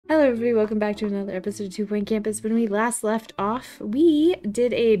Hello everybody, welcome back to another episode of 2 Point Campus. When we last left off, we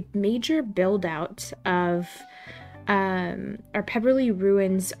did a major build out of our Pebberley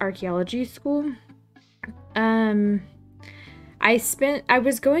Ruins Archaeology School. I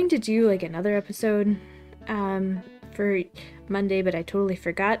was going to do like another episode for Monday, but I totally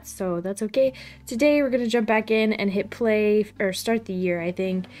forgot, so that's okay. Today we're gonna jump back in and hit play, or start the year, I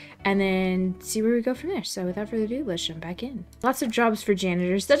think, and then see where we go from there. So without further ado, let's jump back in. Lots of jobs for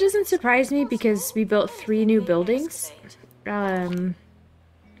janitors. That doesn't surprise me because we built 3 new buildings. And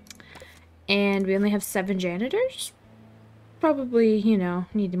we only have 7 janitors. Probably, you know,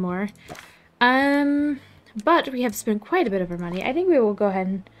 need more. But we have spent quite a bit of our money. I think we will go ahead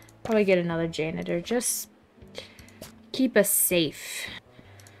and probably get another janitor. Just keep us safe.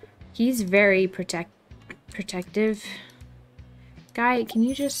 He's very protective. Guy, can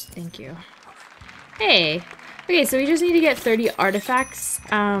you just... Thank you. Hey! Okay, so we just need to get 30 artifacts.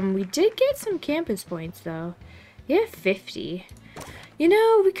 We did get some campus points, though. We have 50. You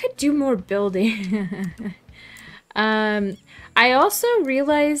know, we could do more building. I also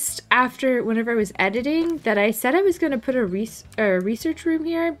realized whenever I was editing, that I said I was going to put a research room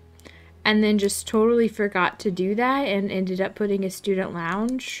here, and then just totally forgot to do that and ended up putting a student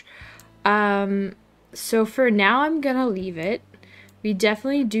lounge. So for now, I'm gonna leave it. We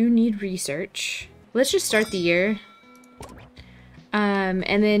definitely do need research. Let's just start the year.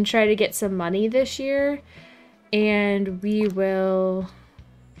 And then try to get some money this year. And we will...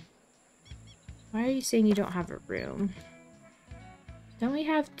 Why are you saying you don't have a room? Don't we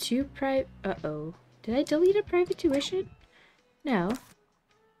have 2 private... Uh-oh. Did I delete a private tuition? No.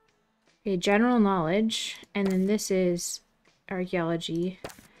 Okay, general knowledge. And then this is archaeology.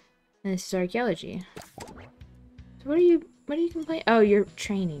 And this is archaeology. So what are you complaining? Oh, you're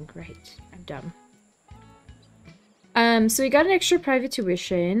training. Right. I'm dumb. So we got an extra private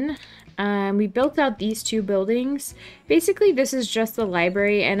tuition. We built out these 2 buildings. Basically, this is just the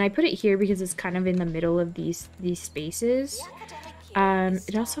library, and I put it here because it's kind of in the middle of these spaces.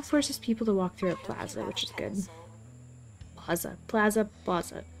 It also forces people to walk through a plaza, which is good. Plaza.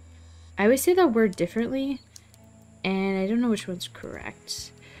 I always say that word differently, and I don't know which one's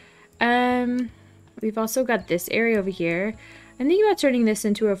correct. We've also got this area over here. I'm thinking about turning this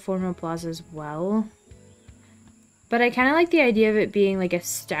into a formal plaza as well. But I kind of like the idea of it being like a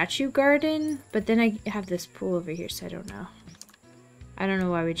statue garden, but then I have this pool over here, so I don't know. I don't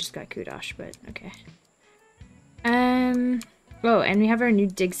know why we just got kudosh, but okay. Oh, and we have our new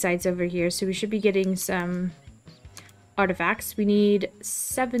dig sites over here, so we should be getting some artifacts. We need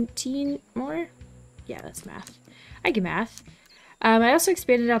 17 more. Yeah, that's math. I can math. I also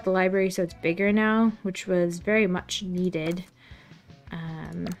expanded out the library so it's bigger now, which was very much needed.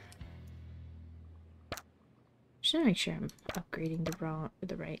 Just want to make sure I'm upgrading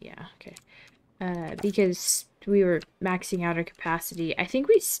the right, yeah, okay. Because we were maxing out our capacity. I think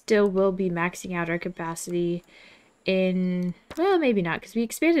we still will be maxing out our capacity in, well, maybe not, because we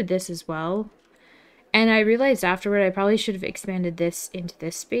expanded this as well. And I realized afterward I probably should have expanded this into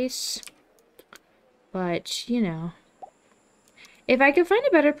this space. But, you know. If I could find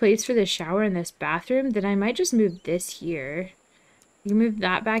a better place for the shower in this bathroom, then I might just move this here. You can move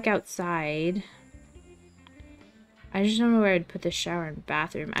that back outside. I just don't know where I'd put the shower and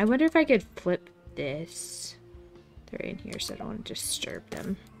bathroom. I wonder if I could flip this. They're in here, so I don't want to disturb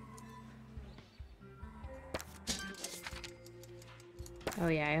them. Oh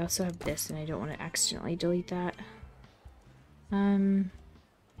yeah, I also have this, and I don't want to accidentally delete that. Not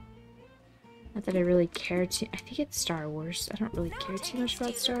that I really care too... I think it's Star Wars. I don't really care too much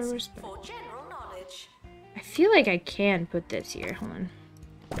about Star Wars, but... I feel like I can put this here. Hold on.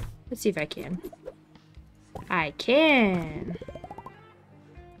 Let's see if I can. I can!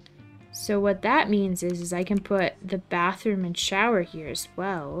 So what that means is I can put the bathroom and shower here as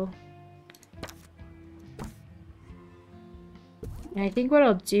well. And I think what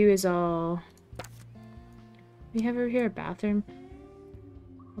I'll do is we have over here a bathroom.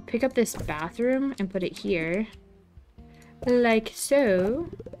 I'll pick up this bathroom and put it here. Like so.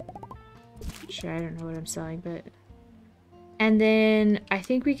 Sure, I don't know what I'm selling, but... And then I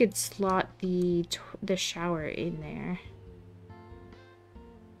think we could slot the shower in there.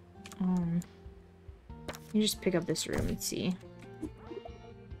 Let me just pick up this room and see.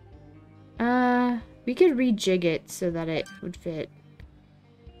 We could rejig it so that it would fit.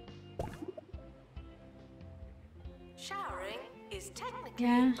 Showering is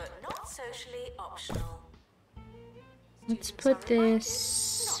technically but not socially optional. Let's put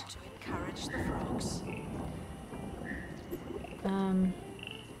this... Not to encourage the frogs.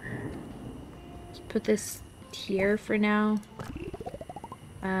 Let's put this here for now.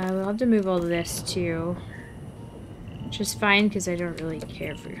 We'll have to move all of this too. Which is fine because I don't really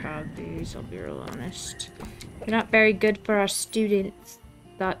care if we have these, I'll be real honest. They're not very good for our students,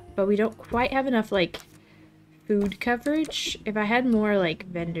 but we don't quite have enough, like, food coverage. If I had more, like,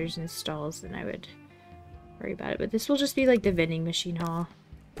 vendors and stalls, then I would worry about it. But this will just be, like, the vending machine hall.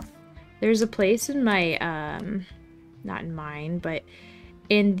 There's a place in my, not in mine, but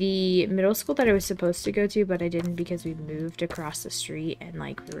in the middle school that I was supposed to go to, but I didn't because we moved across the street and,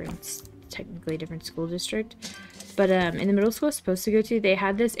 like, we were in technically a different school district. But in the middle school I was supposed to go to, they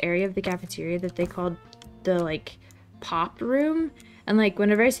had this area of the cafeteria that they called the, like, pop room. And, like,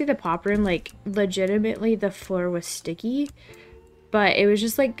 whenever I say the pop room, like, legitimately the floor was sticky. But it was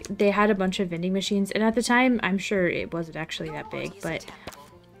just, like, they had a bunch of vending machines. And at the time, I'm sure it wasn't actually that big. But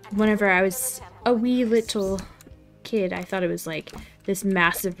whenever I was a wee little kid, I thought it was, like, this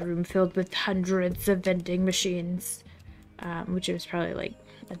massive room filled with hundreds of vending machines. Which it was probably, like,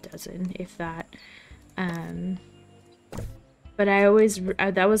 a dozen, if that. But I always,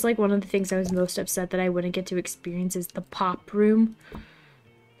 that was like one of the things I was most upset that I wouldn't get to experience is the pop room.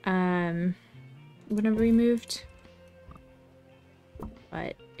 Whenever we moved.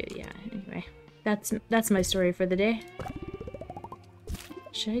 But yeah, anyway, that's my story for the day.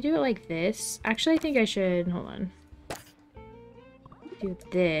 Should I do it like this? Actually, I think I should, hold on. Do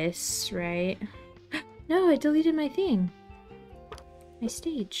this, right? No, it deleted my thing. My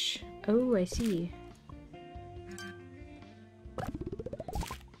stage. Oh, I see.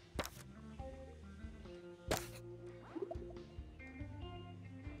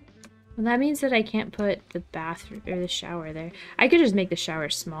 Well, that means that I can't put the bathroom or the shower there. I could just make the shower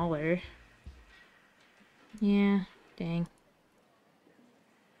smaller. Yeah, dang.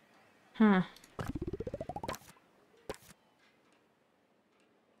 Huh.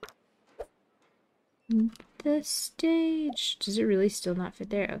 The stage. Does it really still not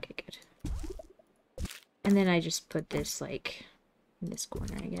fit there? Okay, good. And then I just put this, like, in this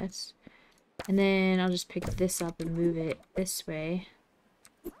corner, I guess. And then I'll just pick this up and move it this way.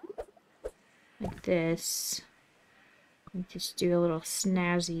 Like this. And just do a little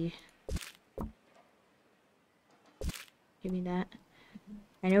snazzy. Give me that.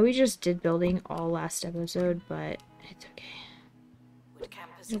 I know we just did building all last episode, but it's okay. Would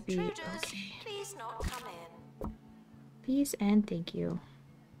campus It'll be intruders okay. please not come in? Please and thank you.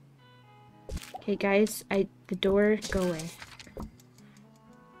 Okay, guys, the door, go away.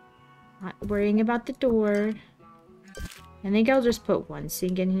 Not worrying about the door. I think I'll just put one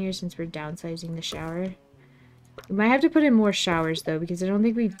sink in here since we're downsizing the shower. We might have to put in more showers though, because I don't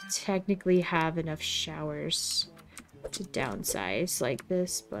think we technically have enough showers to downsize like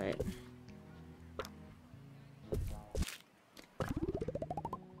this, but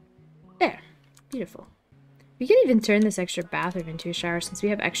there. Beautiful. We can even turn this extra bathroom into a shower since we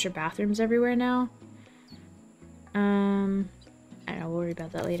have extra bathrooms everywhere now. I don't know, we'll worry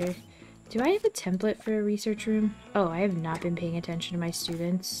about that later. Do I have a template for a research room? Oh, I have not been paying attention to my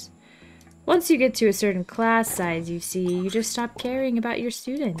students. Once you get to a certain class size, you see, you just stop caring about your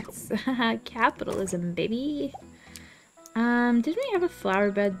students. Capitalism, baby. Didn't we have a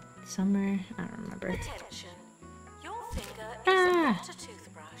flower bed somewhere? I don't remember. Attention. Your finger is not a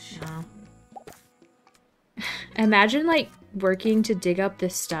toothbrush. No. Imagine, like, working to dig up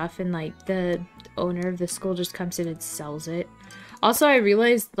this stuff and, like, the owner of the school just comes in and sells it. Also, I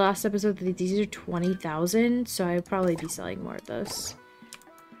realized last episode that these are 20,000, so I'd probably be selling more of those.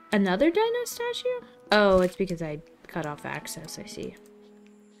 Another dino statue? Oh, it's because I cut off access, I see.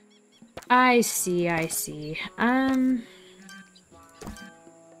 I see, I see. Where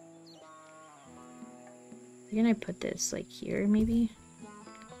can I put this? Like here, maybe?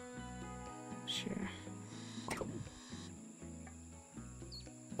 Sure.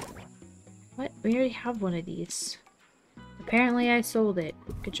 What? We already have one of these. Apparently I sold it.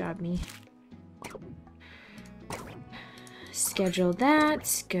 Good job, me. Schedule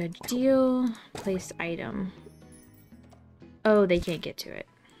that. Good deal. Place item. Oh, they can't get to it.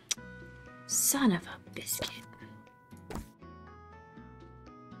 Son of a biscuit.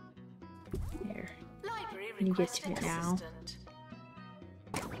 There. Can you get to it now?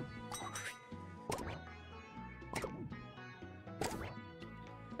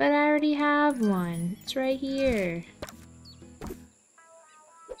 But I already have one. It's right here.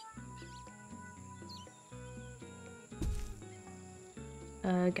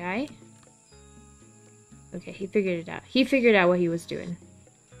 Guy? Okay, he figured it out. He figured out what he was doing.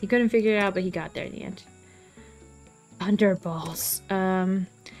 He couldn't figure it out, but he got there in the end. Thunderballs.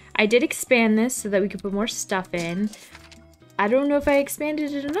 I did expand this so that we could put more stuff in. I don't know if I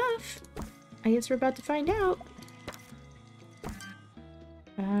expanded it enough. I guess we're about to find out.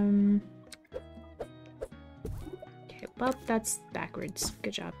 Okay, well, that's backwards.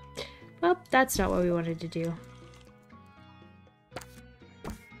 Good job. Well, that's not what we wanted to do.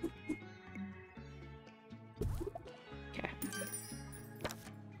 Okay.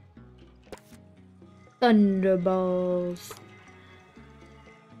 Thunderballs.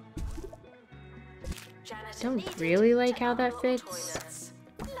 Don't really like how that fits.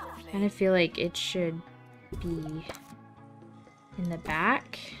 Kind of feel like it should be in the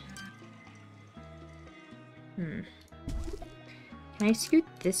back. Can I scoot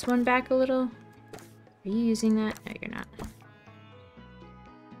this one back a little? Are you using that? No, you're not.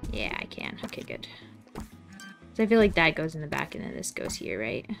 Yeah, I can. Okay, good. So I feel like that goes in the back and then this goes here,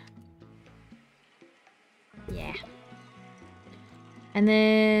 right? Yeah. And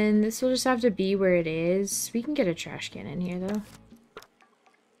then this will just have to be where it is. We can get a trash can in here, though.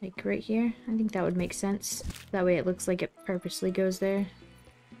 Like right here. I think that would make sense. That way it looks like it purposely goes there.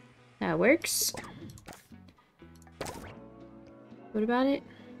 That works. What about it?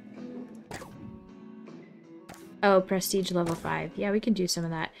 Oh, prestige level 5. Yeah, we can do some of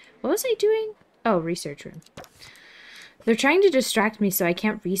that. What was I doing? Oh, research room. They're trying to distract me so I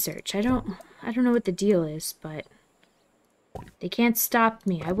can't research. I don't know what the deal is, but they can't stop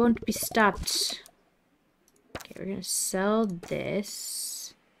me. I won't be stopped. Okay, we're gonna sell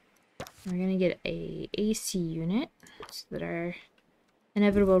this. We're gonna get a AC unit so that our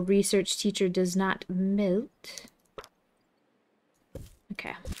inevitable research teacher does not melt.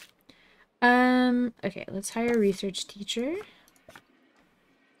 Okay. Okay, let's hire a research teacher.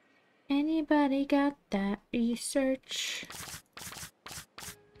 Anybody got that research?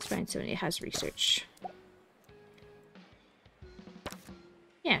 Let's find somebody that has research.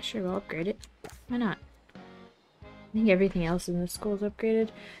 Yeah, sure, we'll upgrade it. Why not? I think everything else in the school is upgraded.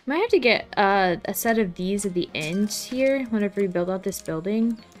 Might have to get a set of these at the end here whenever we build out this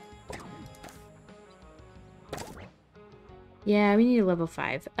building. Yeah, we need a level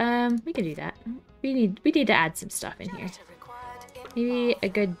 5. We can do that. We need to add some stuff in here. Maybe a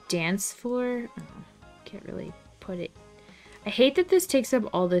good dance floor. Oh, can't really put it. I hate that this takes up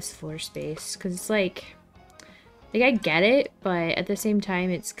all this floor space because it's like I get it, but at the same time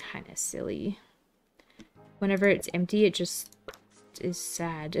it's kind of silly. Whenever it's empty, it just is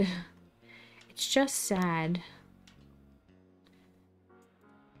sad. It's just sad.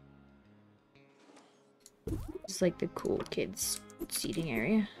 It's like the cool kids seating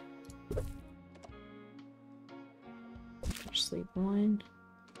area. Just leave one.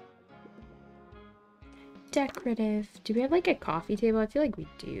 Decorative. Do we have like a coffee table? I feel like we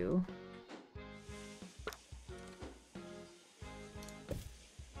do.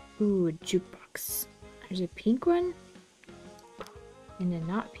 Ooh, a jukebox. There's a pink one and a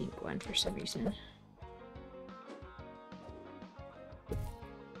not pink one for some reason.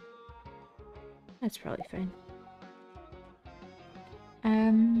 That's probably fine.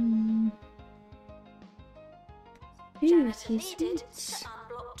 Ooh, sweets.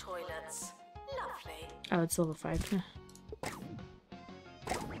 Oh, it's level 5. Huh.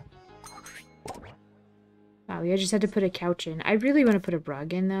 Wow, I just had to put a couch in. I really want to put a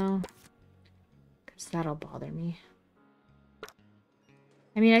rug in, though. Because that'll bother me.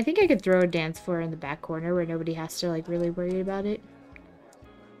 I mean, I think I could throw a dance floor in the back corner where nobody has to, like, really worry about it.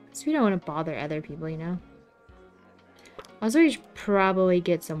 Because we don't want to bother other people, you know? Also, we should probably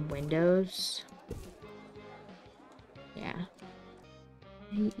get some windows. Yeah.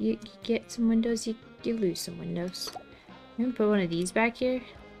 You get some windows, you lose some windows. I'm gonna put one of these back here.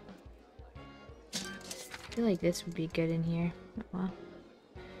 I feel like this would be good in here. Well.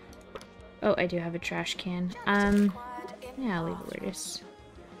 Oh, I do have a trash can. Yeah, I'll leave it where it is.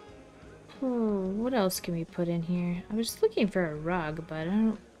 Oh, what else can we put in here? I was looking for a rug, but I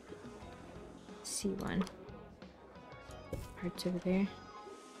don't see one. Parts over there.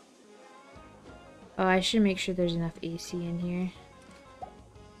 Oh, I should make sure there's enough AC in here.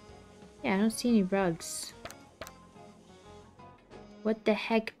 Yeah, I don't see any rugs. What the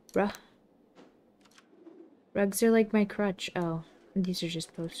heck, bruh? Rugs are like my crutch. Oh, these are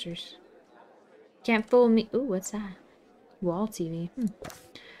just posters. Can't fool me. Ooh, what's that? Wall TV.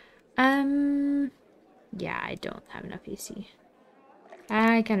 Yeah, I don't have enough AC.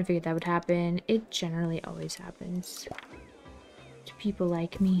 I kind of figured that would happen. It generally always happens to people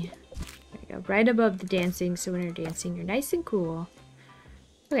like me. There you go. Right above the dancing, so when you're dancing, you're nice and cool.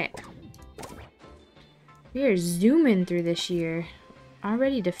 Okay. We are zooming through this year.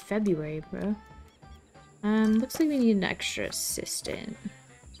 Already to February, bro. Looks like we need an extra assistant.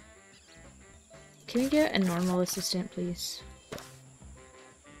 Can we get a normal assistant, please?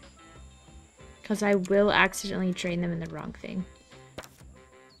 Because I will accidentally train them in the wrong thing.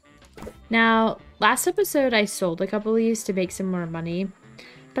 Now, last episode I sold a couple of these to make some more money.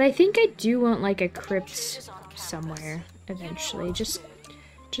 But I think I do want like a crypt somewhere eventually. Just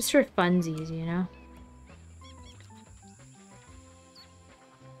for funsies, you know?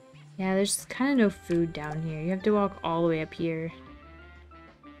 Yeah, there's kind of no food down here. You have to walk all the way up here.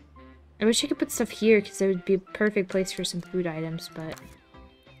 I wish I could put stuff here because it would be a perfect place for some food items, but...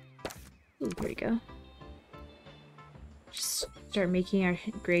 Ooh, here we go. Just start making our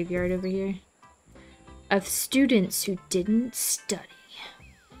graveyard over here. Of students who didn't study.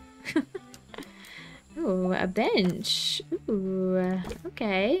 Ooh, a bench. Ooh,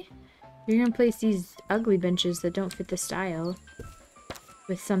 okay. You're gonna place these ugly benches that don't fit the style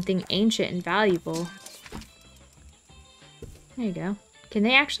with something ancient and valuable. There you go. Can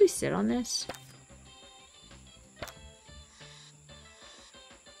they actually sit on this?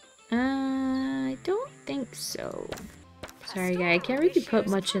 I don't think so. Sorry, guy. I can't really put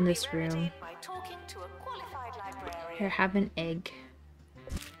much in this room. Here, have an egg.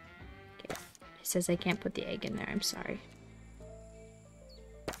 Okay. It says I can't put the egg in there. I'm sorry.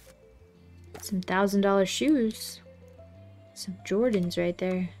 Some $1,000 shoes. Some Jordans right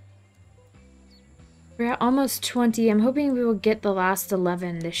there. We're at almost 20. I'm hoping we will get the last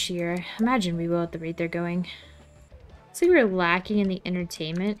 11 this year. I imagine we will at the rate they're going. Looks like we're lacking in the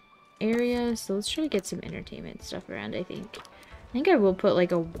entertainment area, so let's try to get some entertainment stuff around, I think. I think I will put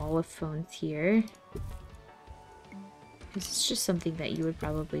like a wall of phones here. This is just something that you would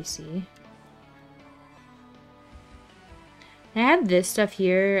probably see. I have this stuff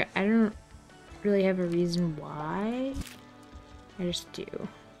here. I don't really have a reason why. I just do.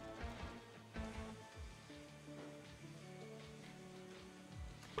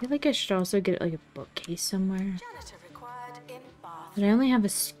 I feel like I should also get like a bookcase somewhere. But I only have a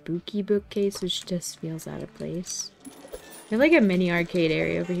spooky bookcase, which just feels out of place. I have like a mini arcade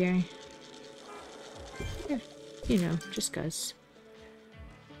area over here. Yeah, you know, just cuz.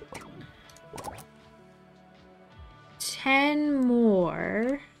 10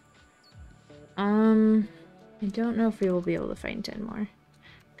 more. I don't know if we will be able to find 10 more.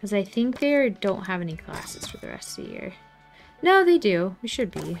 Because I think they don't have any classes for the rest of the year. No, they do. We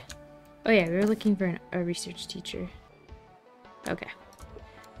should be. Oh yeah, we were looking for a research teacher. Okay.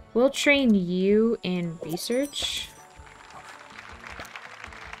 We'll train you in research.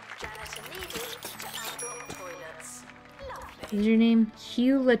 What is your name?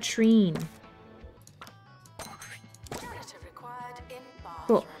 Hugh Latrine.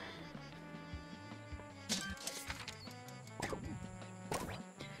 Cool.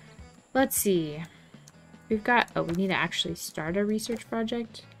 Let's see. We've got... Oh, we need to actually start a research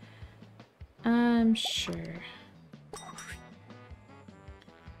project. Sure.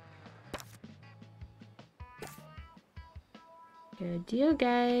 Good deal,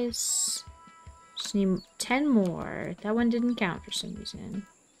 guys. Just need 10 more. That one didn't count for some reason.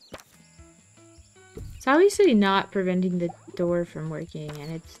 It's obviously not preventing the door from working,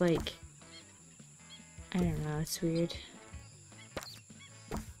 and it's like... I don't know, it's weird.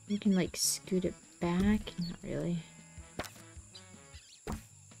 You can like scoot it back? Not really.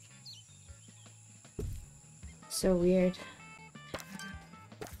 So weird.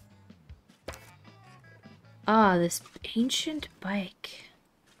 Ah, this ancient bike.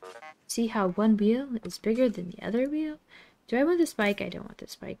 See how one wheel is bigger than the other wheel? Do I want this bike? I don't want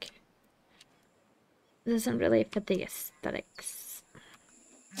this bike. This doesn't really fit the aesthetics.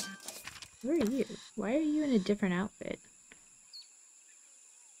 Where are you? Why are you in a different outfit?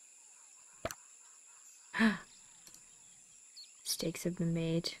 Mistakes have been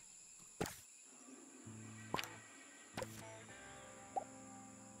made.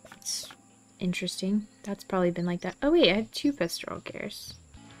 It's interesting. That's probably been like that. Oh wait, I have 2 pastoral cares.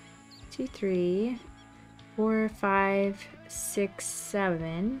 2, 3, 4, 5, 6,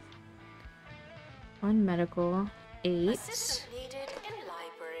 7. 1 medical. 8.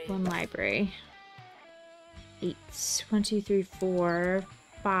 1 library. 8. 1, 2, 3, 4,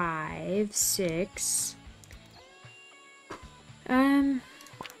 5, 6.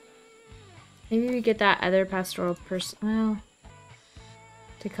 Maybe we get that other pastoral person. Well,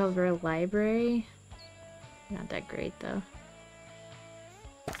 to cover a library. Not that great though.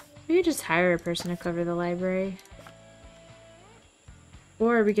 We could just hire a person to cover the library.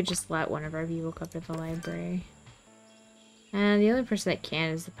 Or we could just let one of our people cover the library. And the only person that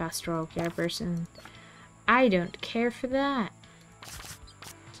can is the pastoral care person. I don't care for that.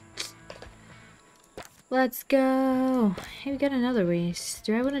 Let's go. Hey, we got another waste.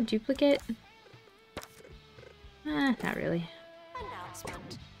 Do I want a duplicate? Not really.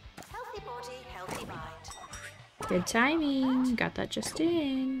 Announcement. Healthy body, healthy mind. Good timing. Got that just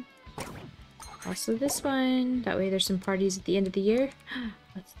in. Also this one. That way there's some parties at the end of the year.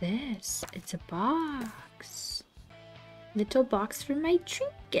 What's this? It's a box. Little box for my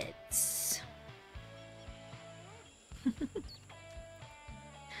trinkets.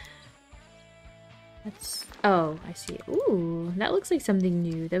 That's... Oh, I see. Ooh, that looks like something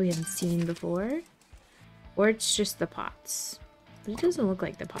new that we haven't seen before. Or it's just the pots. But it doesn't look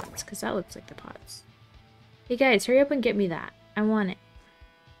like the pots, because that looks like the pots. Hey guys, hurry up and get me that. I want it.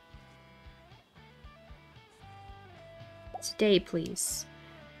 Today, please.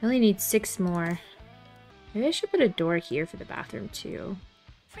 I only need 6 more. Maybe I should put a door here for the bathroom too.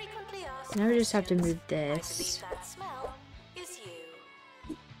 Now we just have to move this.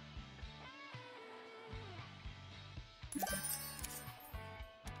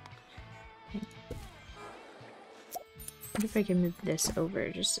 What if I can move this over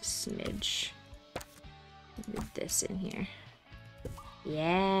just a smidge? Move this in here.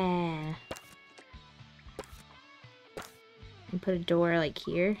 Yeah. And put a door like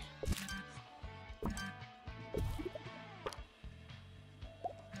here.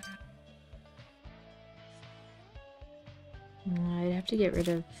 I'd have to get rid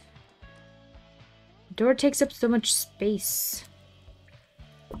of... The door takes up so much space.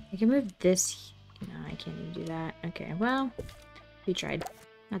 I can move this. No, I can't even do that. Okay, well, we tried.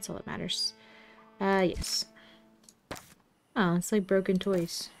 That's all that matters. Yes. Oh, it's like broken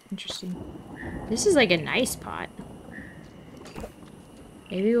toys. Interesting. This is like a nice pot.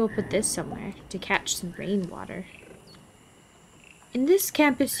 Maybe we'll put this somewhere to catch some rainwater. In this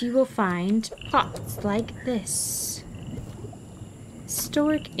campus you will find pots like this.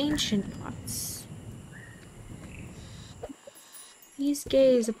 Historic ancient pots. Please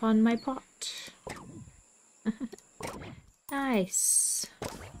gaze upon my pot. Nice.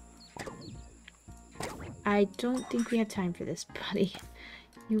 I don't think we have time for this, buddy.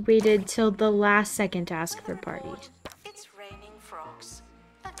 You waited till the last second to ask for a party. It's raining frogs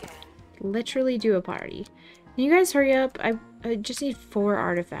again. Literally do a party. Can you guys hurry up? I just need 4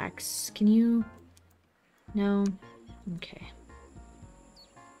 artifacts. Can you? No? Okay.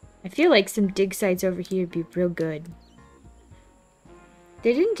 I feel like some dig sites over here would be real good.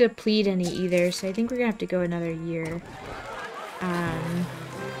 They didn't deplete any either, so I think we're gonna have to go another year.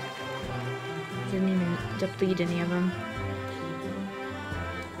 Didn't even deplete any of them.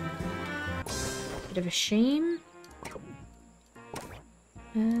 Bit of a shame.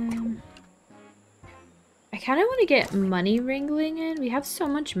 I kind of want to get money wrangling in. We have so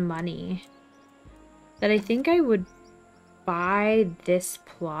much money that I think I would buy this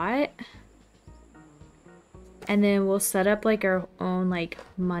plot. And then we'll set up like our own like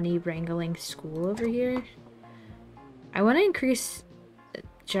money wrangling school over here. I want to increase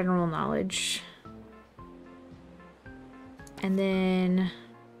general knowledge. And then...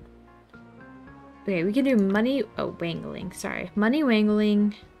 Okay, we can do money... Oh, wangling. Sorry. Money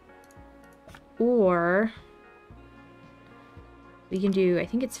wangling. Or... We can do... I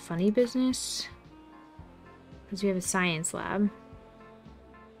think it's funny business. Because we have a science lab.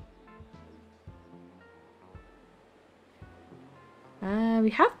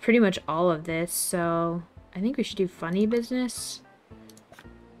 We have pretty much all of this, so... I think we should do funny business.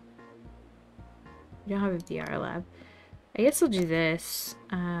 We don't have a VR lab. I guess we'll do this.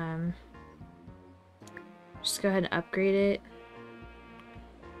 Just go ahead and upgrade it.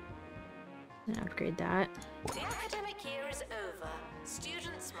 And upgrade that. The academic year is over.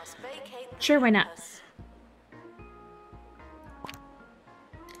 Students must vacate the Sure, why not? campus.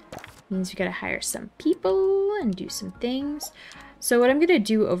 Means we gotta hire some people and do some things. So what I'm gonna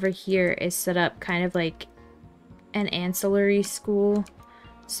do over here is set up kind of like an ancillary school.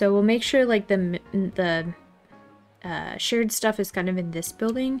 So we'll make sure like the shared stuff is kind of in this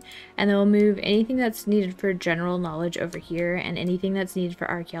building, and then we'll move anything that's needed for general knowledge over here and anything that's needed for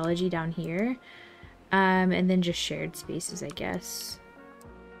archaeology down here, and then just shared spaces, I guess.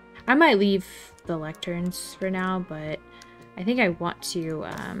 I might leave the lecterns for now, but I think I want to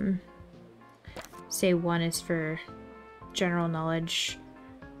say one is for general knowledge,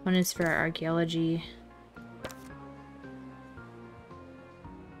 one is for archaeology.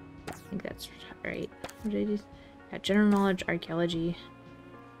 I think that's right. What did I do? Yeah, general knowledge, archaeology.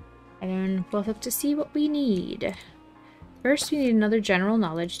 And then we'll have to see what we need. First, we need another general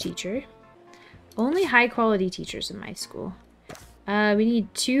knowledge teacher. Only high quality teachers in my school. We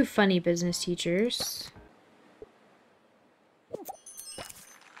need 2 funny business teachers.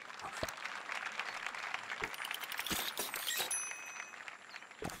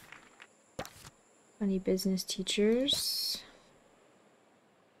 Funny business teachers.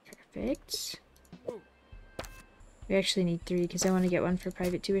 Perfect. We actually need 3 because I want to get one for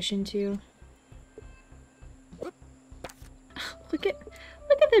private tuition too. Look at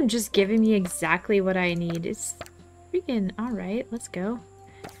them just giving me exactly what I need. It's freaking alright. Let's go.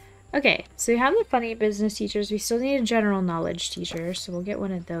 Okay, so we have the funny business teachers. We still need a general knowledge teacher, so we'll get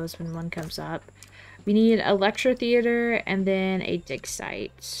one of those when one comes up. We need a lecture theater and then a dig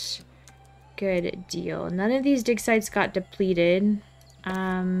site. Good deal. None of these dig sites got depleted.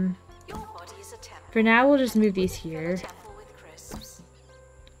 For now, we'll just move these here.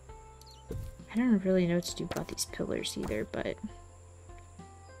 I don't really know what to do about these pillars either, but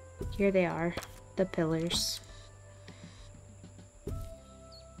here they are, the pillars.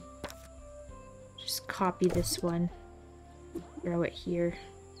 Just copy this one, throw it here.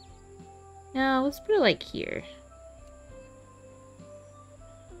 No, let's put it like here.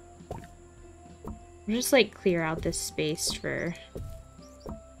 We'll just like clear out this space for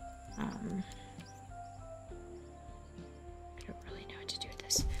I don't really know what to do with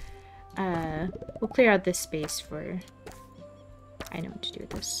this. We'll clear out this space for I know what to do with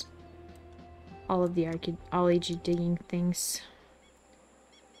this. All of the archaeology digging things.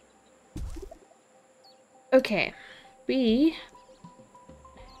 Okay, we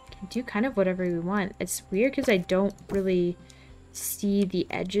can do kind of whatever we want. It's weird because I don't really see the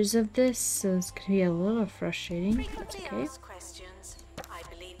edges of this, so it's gonna be a little frustrating. That's okay. I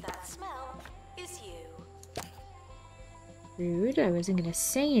believe that smell is you. Rude. I wasn't gonna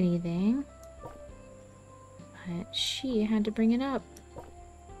say anything, but she had to bring it up.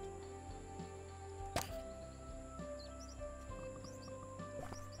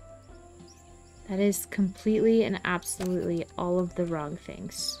 That is completely and absolutely all of the wrong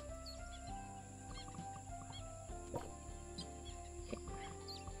things. Okay.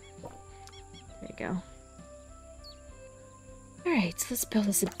 There we go. Alright, so let's build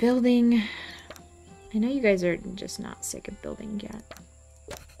us a building. I know you guys are just not sick of building yet.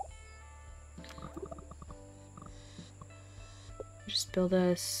 Just build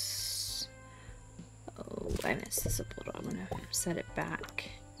us... Oh, I messed this up a little. I'm gonna set it back.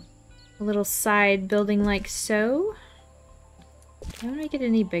 A little side building like so. Can I make it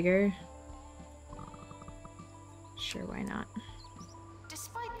any bigger? Sure, why not?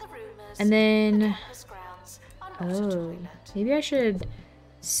 And then... Oh, maybe I should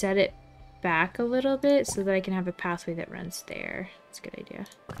set it back a little bit so that I can have a pathway that runs there. That's a good idea.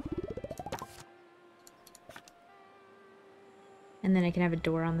 And then I can have a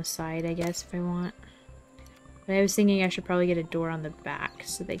door on the side, I guess, if I want. But I was thinking I should probably get a door on the back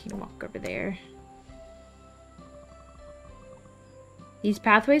so they can walk over there. These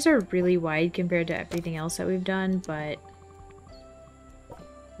pathways are really wide compared to everything else that we've done, but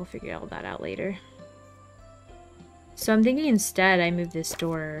we'll figure all that out later. So I'm thinking instead I move this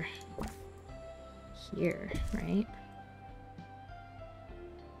door here, right?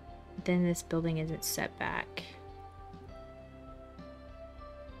 Then this building isn't set back.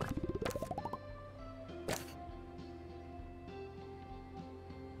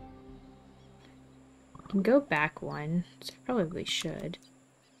 I can go back one, so I probably should.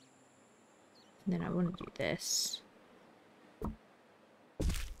 And then I want to do this.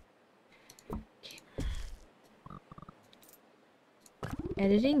 Okay.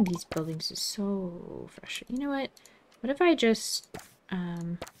 Editing these buildings is so frustrating. You know what? What if I just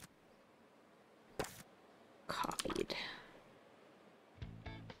copied?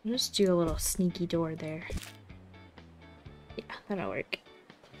 I'll just do a little sneaky door there. Yeah, that'll work.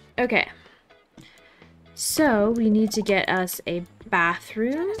 Okay. So, we need to get us a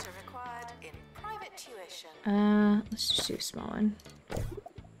bathroom. Let's just do a small one.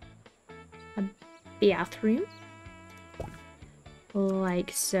 A bathroom.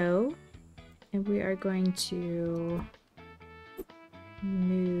 Like so. And we are going to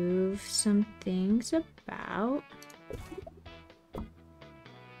move some things about.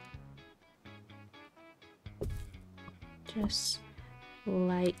 Just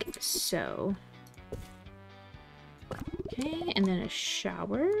like so. Okay, and then a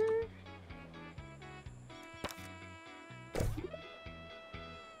shower.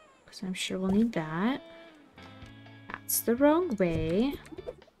 Because I'm sure we'll need that. That's the wrong way.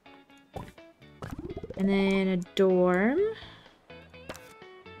 And then a dorm.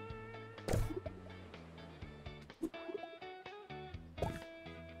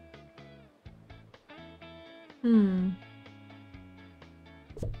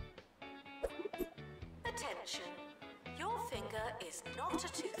 Attention. Your finger is not a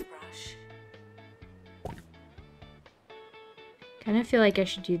toothbrush. Kind of feel like I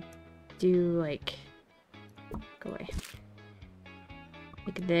should do like, go away.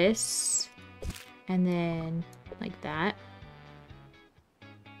 Like this. And then like that.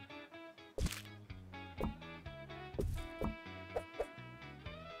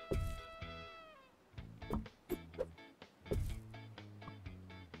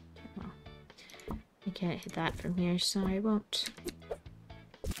 Well, I can't hit that from here, so I won't.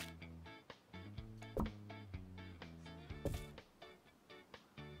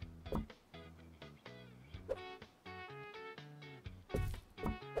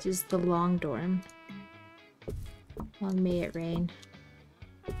 This is the long dorm. Long may it rain.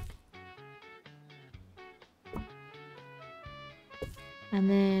 And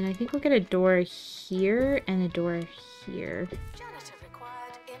then I think we'll get a door here and a door here.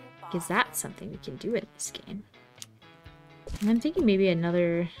 Because that's something we can do in this game. And I'm thinking maybe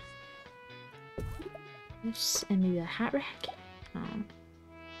another... This and maybe a hat rack? Oh.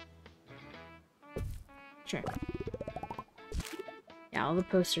 Sure. Yeah, all the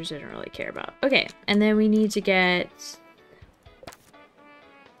posters I don't really care about. Okay, and then we need to get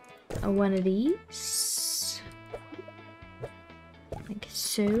one of these. Like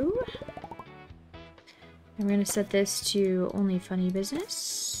so. And we're going to set this to only funny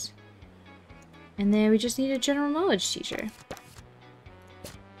business. And then we just need a general knowledge teacher.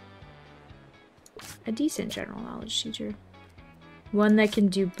 A decent general knowledge teacher. One that can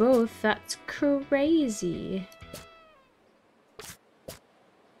do both. That's crazy.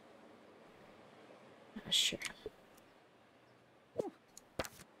 Sure.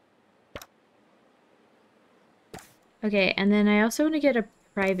 Okay, and then I also want to get a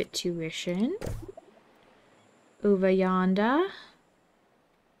private tuition over yonder.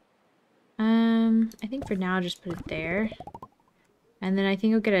 I think for now, just put it there. And then I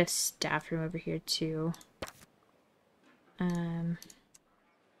think I'll get a staff room over here too. Do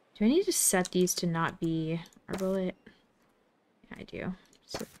I need to set these to not be, or will it? Yeah, I do.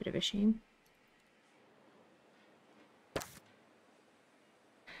 It's a bit of a shame.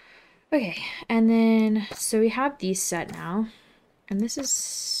 Okay, and then, so we have these set now, and this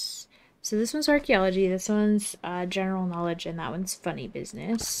is, so this one's archaeology, this one's general knowledge, and that one's funny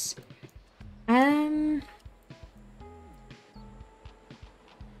business. I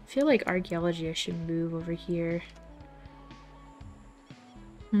feel like archaeology I should move over here.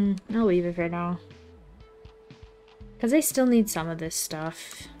 I'll leave it for now. Because I still need some of this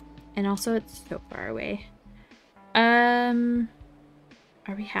stuff, and also it's so far away.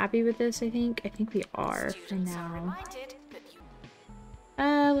 Are we happy with this, I think? I think we are for now.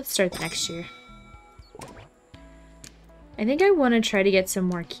 Let's start next year. I think I want to try to get some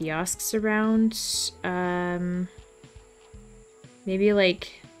more kiosks around. Maybe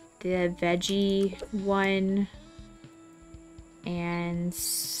like the veggie one and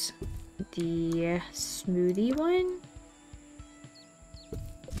the smoothie one.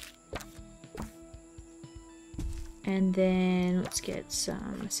 And then let's get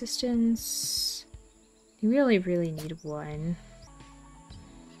some assistants. We only really need one.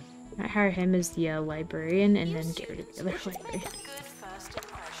 I hire him as the librarian and then get rid of the other librarian.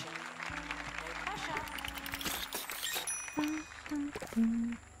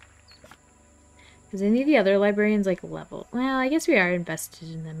 Because any of the other librarians like level. Well, I guess we are invested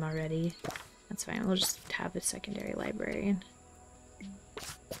in them already. That's fine. We'll just have a secondary librarian.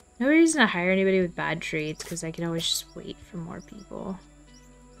 No reason to hire anybody with bad traits, because I can always just wait for more people.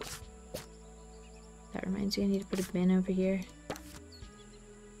 That reminds me, I need to put a bin over here.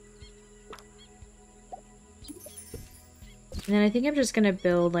 And then I think I'm just gonna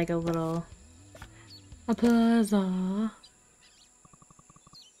build like a plaza.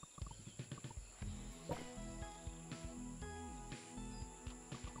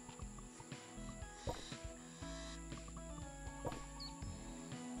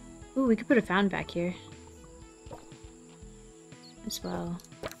 Ooh, we could put a fountain back here as well.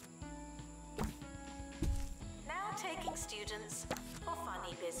 Now taking students for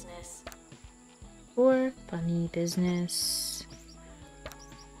funny business. For funny business.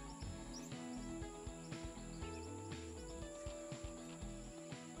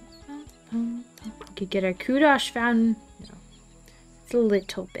 We could get our kudosh fountain. No. It's a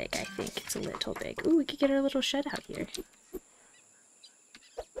little big, I think. It's a little big. Ooh, we could get our little shed out here.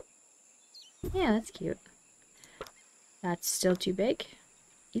 Yeah, that's cute. That's still too big.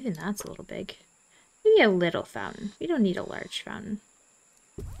 Even that's a little big. Maybe a little fountain. We don't need a large fountain.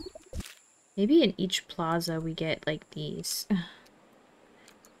 Maybe in each plaza we get like these.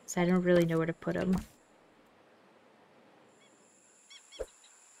 So I don't really know where to put them.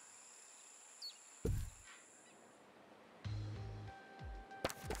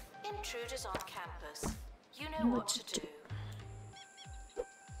 Intruders on campus. You know what to do.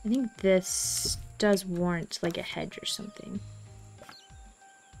 I think this does warrant like a hedge or something.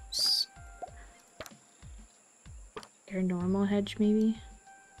 Or a normal hedge, maybe?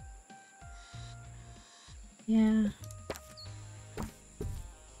 Yeah.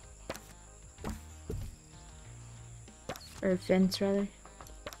 Or a fence, rather.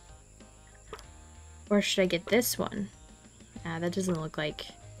 Or should I get this one? Ah, that doesn't look like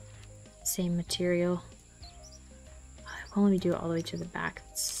the same material. Why don't we do it all the way to the back?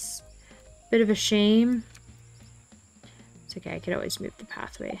 It's a bit of a shame. It's okay, I could always move the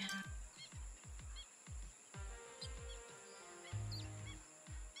pathway.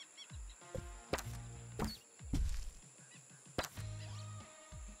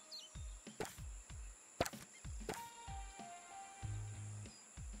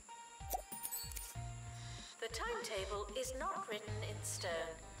 The timetable is not written in stone.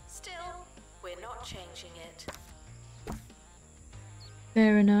 Still, we're not changing it.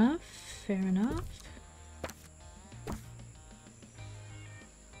 Fair enough, fair enough.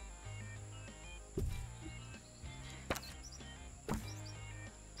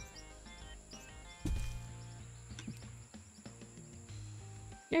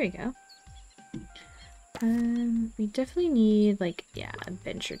 There we go. We definitely need, like, yeah, a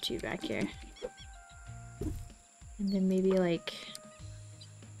bench or two back here. And then maybe, like...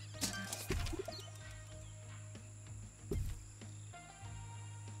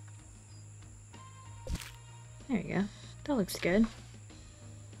 There we go. That looks good.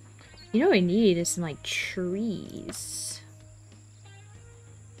 You know what I need is some, like, trees.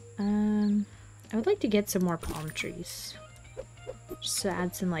 I would like to get some more palm trees. Just to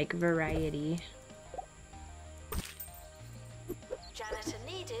add some, like, variety. Janitor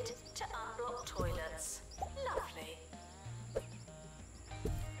needed to unblock toilets. Lovely.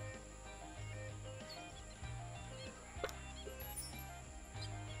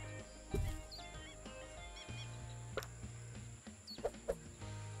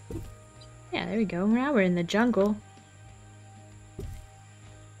 Yeah, there we go. Now we're in the jungle.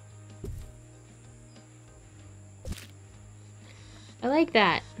 I like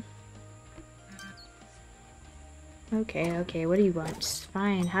that. Okay, okay, what do you want?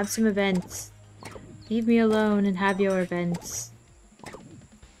 Fine, have some events. Leave me alone and have your events.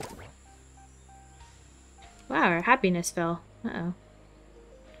 Wow, our happiness fell. Uh-oh.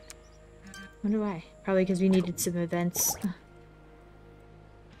 Wonder why. Probably because we needed some events.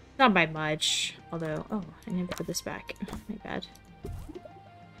 Not by much. Although, oh, I never put this back. My bad.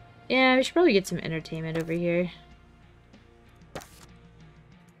 Yeah, we should probably get some entertainment over here.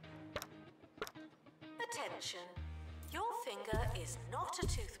 Attention. Your finger is not a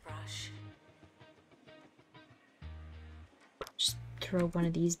toothbrush. Just throw one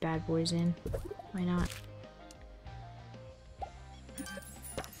of these bad boys in. Why not?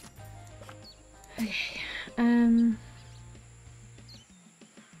 Okay.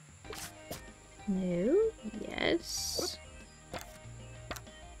 No. Yes.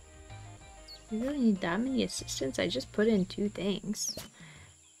 We really need that many assistants? I just put in 2 things.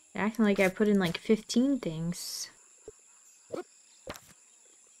 They're acting like I put in like 15 things.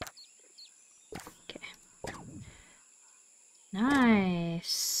 Okay.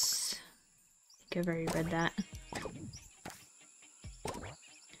 Nice. I think I've already read that.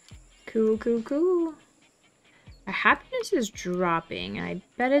 Cool, cool, cool. Our happiness is dropping, and I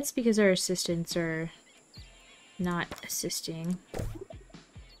bet it's because our assistants are not assisting.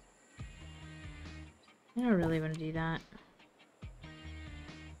 I don't really want to do that.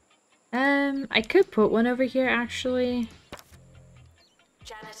 I could put one over here, actually.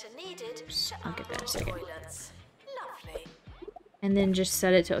 Janitor needed to I'll get that in a second. toilets. Lovely. And then just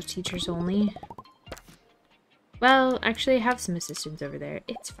set it to teachers only. Well, actually, I have some assistants over there.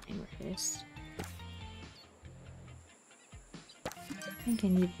 It's fine where it is. I think I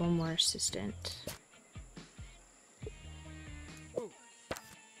need one more assistant.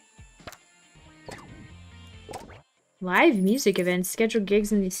 Live music events. Schedule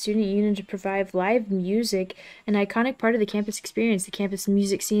gigs in the student union to provide live music, an iconic part of the campus experience. The campus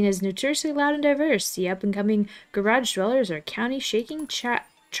music scene is notoriously loud and diverse. The up-and-coming garage dwellers are county-shaking chart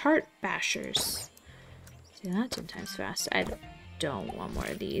bashers. See that 10 times fast. I don't want more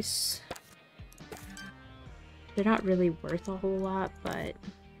of these. They're not really worth a whole lot, but...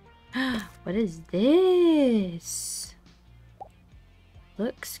 What is this?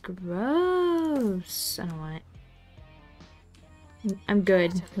 Looks gross. I don't want it. I'm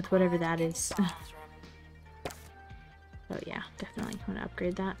good with whatever that is. Oh yeah, definitely want to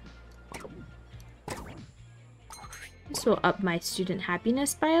upgrade that. This will up my student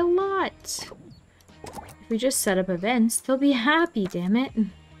happiness by a lot. If we just set up events, they'll be happy, damn it.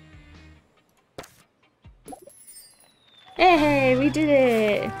 Hey, we did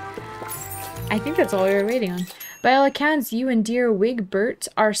it! I think that's all we were waiting on. By all accounts, you and dear Wigbert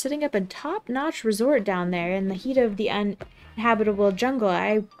are setting up a top-notch resort down there in the heat of the uninhabitable jungle.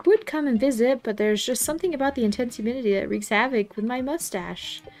 I would come and visit, but there's just something about the intense humidity that wreaks havoc with my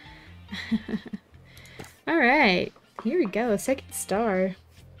mustache. Alright, here we go. Second star.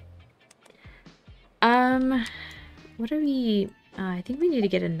 What are we... I think we need to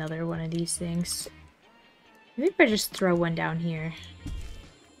get another one of these things. Maybe if I just throw one down here.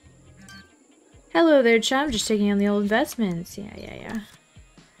 Hello there, chum. Just taking on the old investments. Yeah.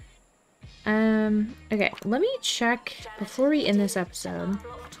 Okay, let me check, before we end this episode,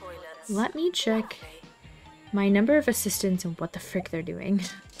 let me check my number of assistants and what the frick they're doing.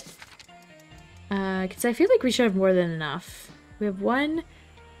 Because I feel like we should have more than enough. We have 1,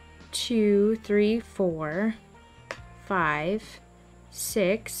 2, 3, 4, 5,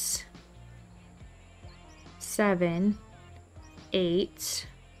 6, 7, 8,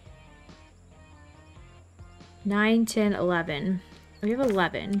 9, 10, 11. We have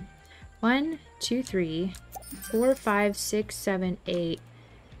 11. 1, 2, 3, 4, 5, 6, 7, 8,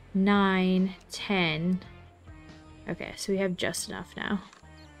 9, 10. Okay, so we have just enough now.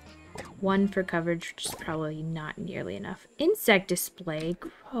 1 for coverage, which is probably not nearly enough. Insect display.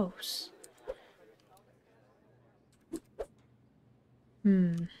 Gross.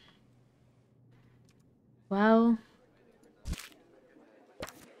 Well, I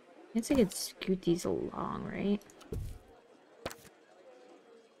guess I could scoot these along, right?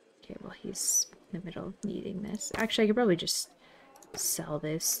 Okay, well, he's in the middle of needing this. Actually, I could probably just sell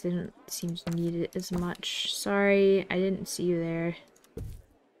this. They don't seem to need it as much. Sorry, I didn't see you there.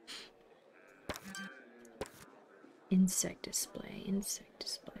 Insect display, insect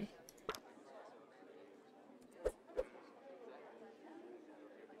display.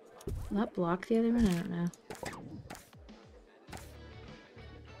 Will that block the other one? I don't know.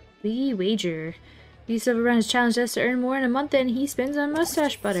 Lee Wager. Lee Silverbrand has challenged us to earn more in a month than he spends on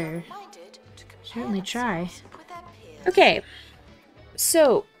mustache butter. Certainly try. Okay,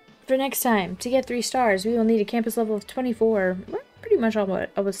 so for next time, to get 3 stars, we will need a campus level of 24. We're pretty much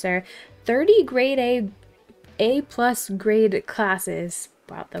almost there. 30 grade A plus grade classes.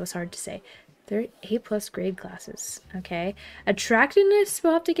 Wow, that was hard to say. A plus grade classes. Okay. Attractiveness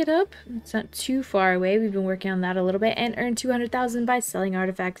we'll have to get up. It's not too far away. We've been working on that a little bit. And earn 200,000 by selling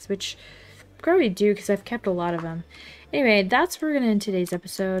artifacts, which I probably do because I've kept a lot of them. Anyway, that's where we're going to end today's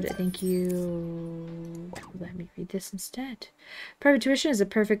episode. Thank you. Let me read this instead. Private tuition is a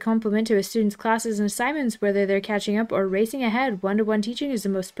perfect complement to a student's classes and assignments, whether they're catching up or racing ahead. One-to-one teaching is the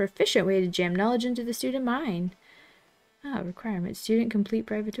most proficient way to jam knowledge into the student mind. Requirement. Student complete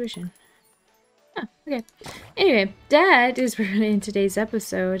private tuition. Okay. Anyway, that is where we're going to end today's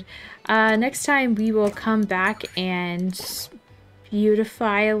episode. Next time we will come back and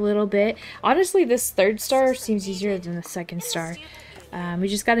beautify a little bit. Honestly, this 3rd star seems easier than the 2nd star. We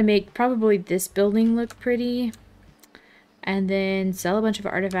just got to make probably this building look pretty. And then sell a bunch of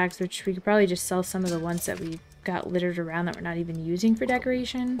artifacts, which we could probably just sell some of the ones that we got littered around that we're not even using for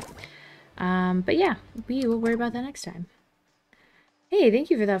decoration. But yeah, we will worry about that next time. Hey, thank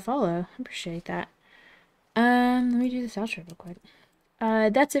you for that follow. I appreciate that. Let me do this outro real quick.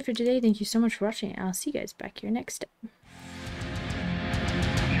 That's it for today. Thank you so much for watching. I'll see you guys back here next time.